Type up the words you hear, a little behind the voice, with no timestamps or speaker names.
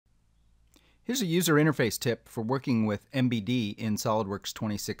Here's a user interface tip for working with MBD in SOLIDWORKS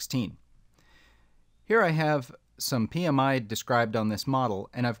 2016. Here I have some PMI described on this model,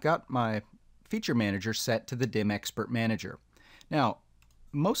 and I've got my feature manager set to the DimXpert manager. Now,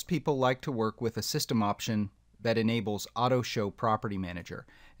 most people like to work with a system option that enables Auto Show Property Manager,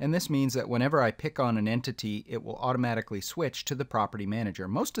 and this means that whenever I pick on an entity, it will automatically switch to the Property Manager.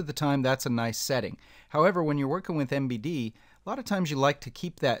 Most of the time that's a nice setting. However, when you're working with MBD, a lot of times you like to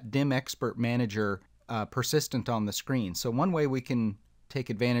keep that DimXpert Manager persistent on the screen. So one way we can take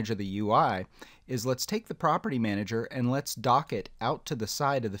advantage of the UI is let's take the Property Manager and let's dock it out to the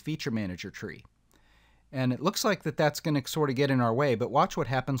side of the Feature Manager tree. And it looks like that's going to sort of get in our way, but watch what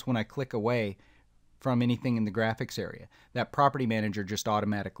happens when I click away from anything in the graphics area. That Property Manager just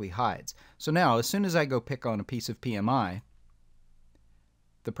automatically hides. So now, as soon as I go pick on a piece of PMI,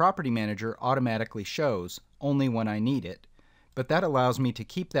 the Property Manager automatically shows only when I need it, but that allows me to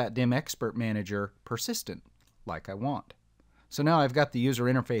keep that DimXpert Manager persistent like I want. So now I've got the user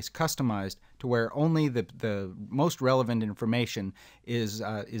interface customized to where only the most relevant information is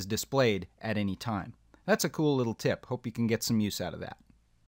displayed at any time. That's a cool little tip. Hope you can get some use out of that.